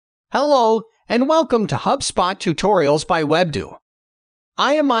Hello, and welcome to HubSpot Tutorials by Webdo.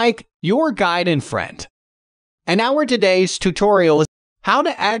 I am Mike, your guide and friend. And our today's tutorial is how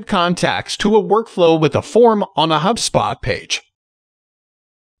to add contacts to a workflow with a form on a HubSpot page.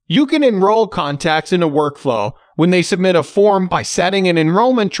 You can enroll contacts in a workflow when they submit a form by setting an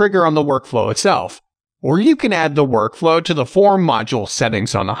enrollment trigger on the workflow itself, or you can add the workflow to the form module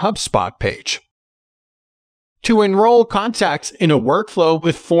settings on a HubSpot page. To enroll contacts in a workflow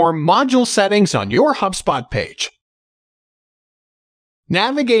with form module settings on your HubSpot page,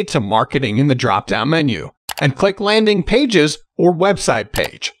 navigate to Marketing in the drop-down menu and click Landing Pages or Website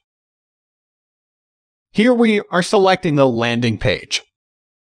Page. Here we are selecting the landing page.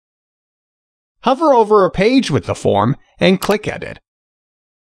 Hover over a page with the form and click Edit.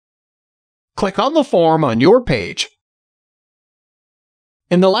 Click on the form on your page.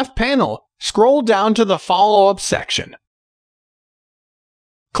 In the left panel, scroll down to the Follow-up section.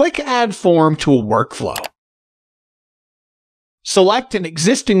 Click Add Form to a workflow. Select an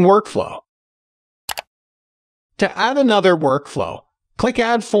existing workflow. To add another workflow, click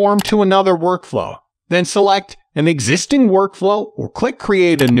Add Form to another workflow, then select an existing workflow or click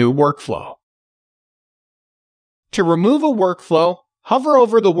Create a new workflow. To remove a workflow, hover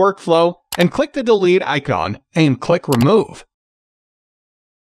over the workflow and click the Delete icon and click Remove.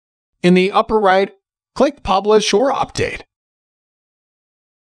 In the upper right, click Publish or Update.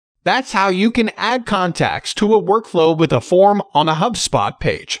 That's how you can add contacts to a workflow with a form on a HubSpot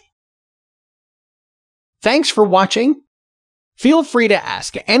page. Thanks for watching. Feel free to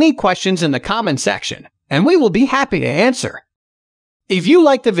ask any questions in the comment section, and we will be happy to answer. If you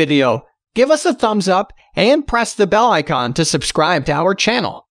liked the video, give us a thumbs up and press the bell icon to subscribe to our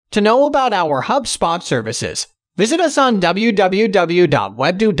channel. To know about our HubSpot services, visit us on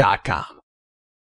www.webdo.com.